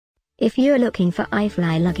If you're looking for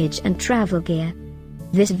Ifly luggage and travel gear,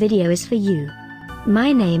 this video is for you.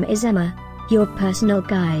 My name is Emma, your personal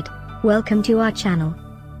guide. Welcome to our channel.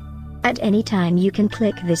 At any time you can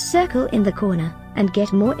click this circle in the corner, and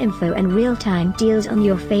get more info and real-time deals on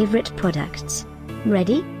your favorite products.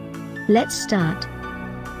 Ready? Let's start.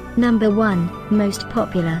 Number 1, Most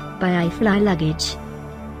Popular, by Ifly Luggage.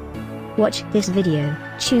 Watch this video,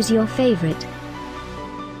 choose your favorite.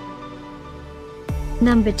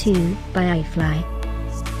 Number 2, by Ifly.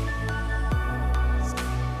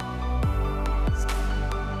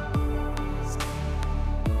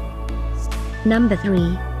 Number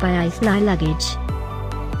 3, by Ifly Luggage.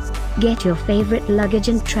 Get your favorite luggage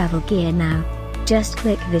and travel gear now. Just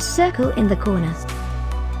click this circle in the corner.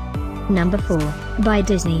 Number 4, by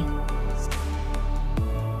Disney.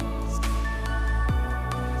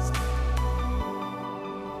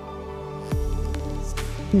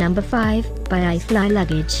 Number 5, by Ifly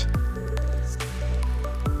Luggage.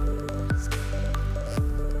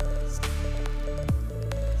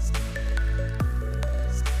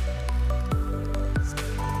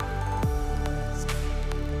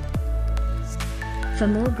 For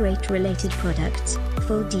more great related products,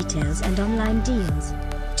 full details and online deals,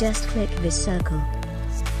 just click this circle.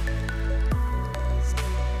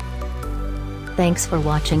 Thanks for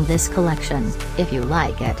watching this collection. If you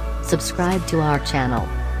like it, subscribe to our channel.